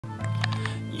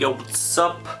Yo, what's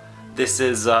up? This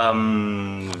is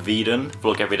VEDN,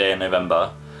 vlog every day in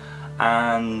November,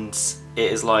 and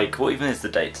it is like, what even is the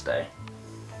date today?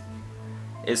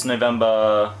 It's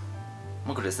November, oh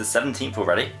my god, it's the 17th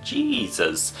already?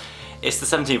 Jesus! It's the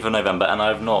 17th of November and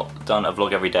I've not done a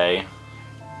vlog every day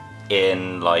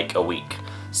in like a week.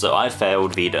 So I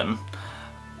failed VEDN,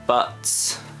 but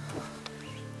it's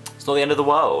not the end of the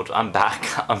world. I'm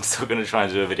back. I'm still going to try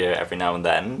and do a video every now and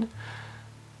then.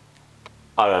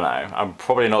 I don't know, I'm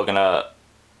probably not gonna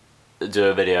do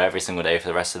a video every single day for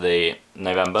the rest of the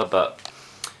November, but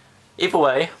either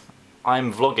way,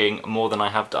 I'm vlogging more than I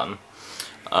have done.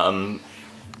 So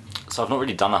I've not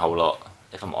really done a whole lot,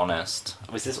 if I'm honest.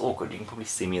 Was this awkward? You can probably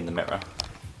see me in the mirror.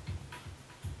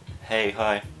 Hey,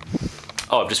 hi.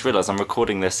 Oh, I've just realised I'm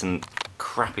recording this in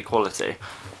crappy quality.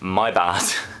 My bad.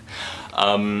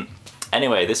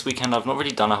 Anyway, this weekend I've not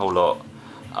really done a whole lot.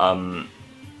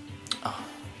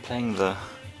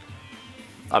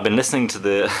 I've been listening to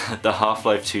the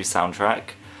Half-Life 2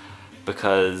 soundtrack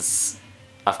because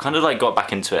I've kind of like got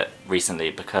back into it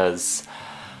recently because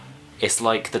it's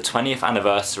like the 20th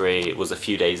anniversary was a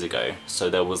few days ago, so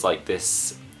there was like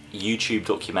this YouTube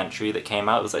documentary that came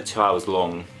out. It was like 2 hours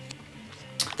long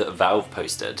that Valve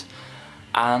posted,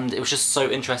 and it was just so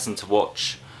interesting to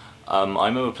watch. I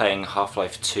remember playing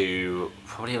Half-Life 2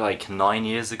 probably like 9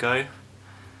 years ago.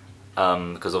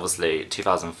 Because obviously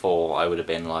 2004 I would have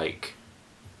been like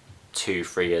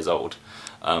 2-3 years old,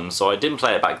 so I didn't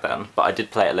play it back then, but I did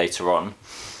play it later on,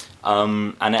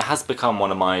 and it has become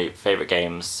one of my favourite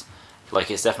games.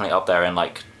 Like, it's definitely up there in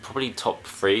like probably top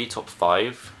 3, top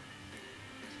 5,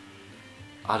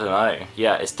 I don't know,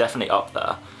 yeah, it's definitely up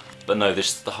there. But no,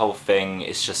 the whole thing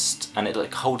is just, and it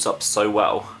like holds up so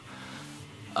well.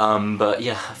 But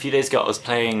yeah, a few days ago I was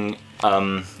playing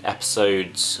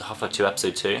Half-Life 2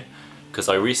 episode 2, because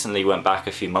I recently went back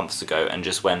a few months ago and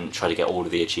just tried to get all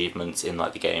of the achievements in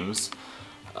like the games.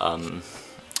 And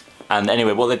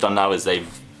anyway, what they've done now is they've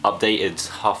updated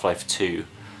Half-Life 2,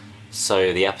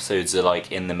 so the episodes are like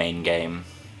in the main game.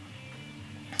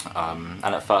 And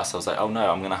at first I was like, oh no,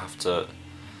 I'm gonna have to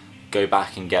go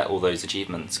back and get all those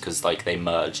achievements because like they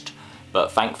merged.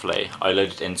 But thankfully I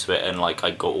loaded into it and like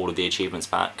I got all of the achievements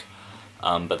back.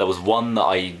 But there was one that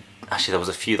actually there was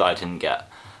a few that I didn't get.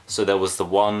 So there was the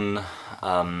one,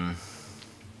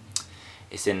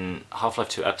 it's in Half-Life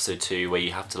 2 episode 2 where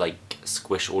you have to like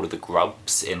squish all of the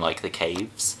grubs in like the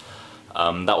caves.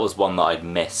 That was one that I'd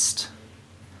missed.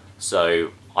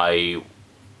 So I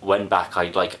went back, I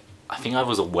think I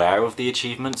was aware of the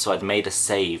achievement, so I'd made a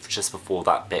save just before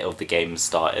that bit of the game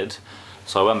started.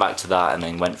 So I went back to that and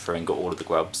then went through and got all of the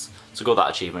grubs. So I got that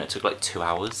achievement. It took like 2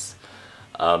 hours.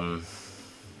 So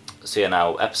yeah,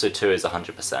 now episode 2 is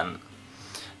 100%.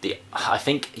 I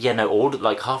think, yeah, no, all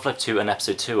like Half-Life 2 and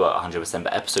episode 2 are 100%,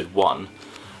 but episode 1,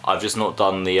 I've just not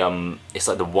done the, it's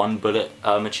like the 1 bullet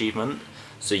achievement.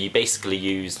 So you basically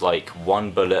use like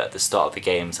 1 bullet at the start of the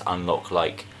game to unlock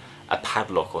like a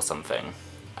padlock or something.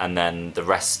 And then the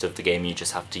rest of the game you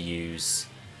just have to use,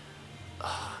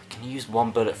 can you use 1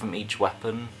 bullet from each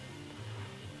weapon?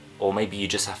 Or maybe you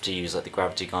just have to use like the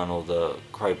gravity gun or the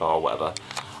crowbar or whatever.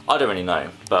 I don't really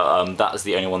know, but that is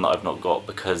the only one that I've not got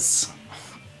because,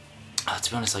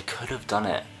 to be honest, I could have done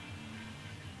it.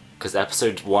 Because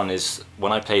episode 1 is,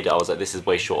 when I played it I was like, this is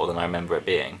way shorter than I remember it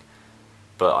being.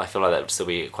 But I feel like that would still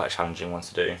be quite a challenging one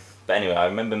to do. But anyway, I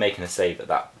remember making a save at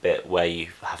that bit where you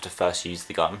have to first use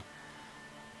the gun.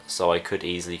 So I could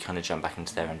easily kind of jump back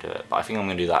into there and do it. But I think I'm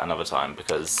going to do that another time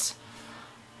because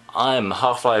I'm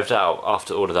half-lived out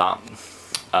after all of that.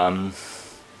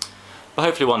 But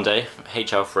hopefully one day,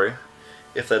 HL3,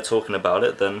 if they're talking about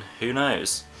it, then who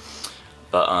knows.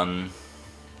 But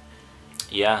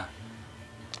yeah,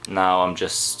 now I'm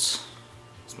just,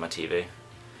 it's my TV.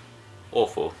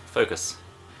 Awful, focus.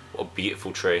 What a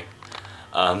beautiful tree.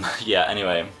 Yeah,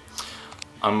 anyway,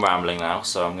 I'm rambling now,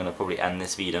 so I'm going to probably end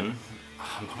this VEDN.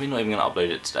 I'm probably not even going to upload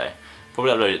it today.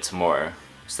 Probably upload it tomorrow.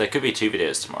 So there could be 2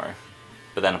 videos tomorrow,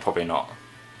 but then probably not.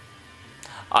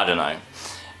 I don't know.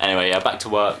 Anyway, yeah, back to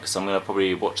work, so I'm going to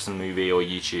probably watch some movie or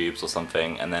YouTubes or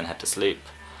something and then head to sleep.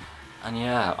 And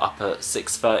yeah, up at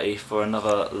 6:30 for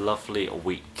another lovely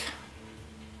week.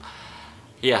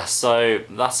 Yeah, so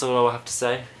that's all I have to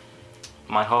say.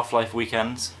 My Half-Life week.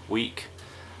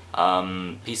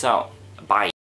 Peace out. Bye.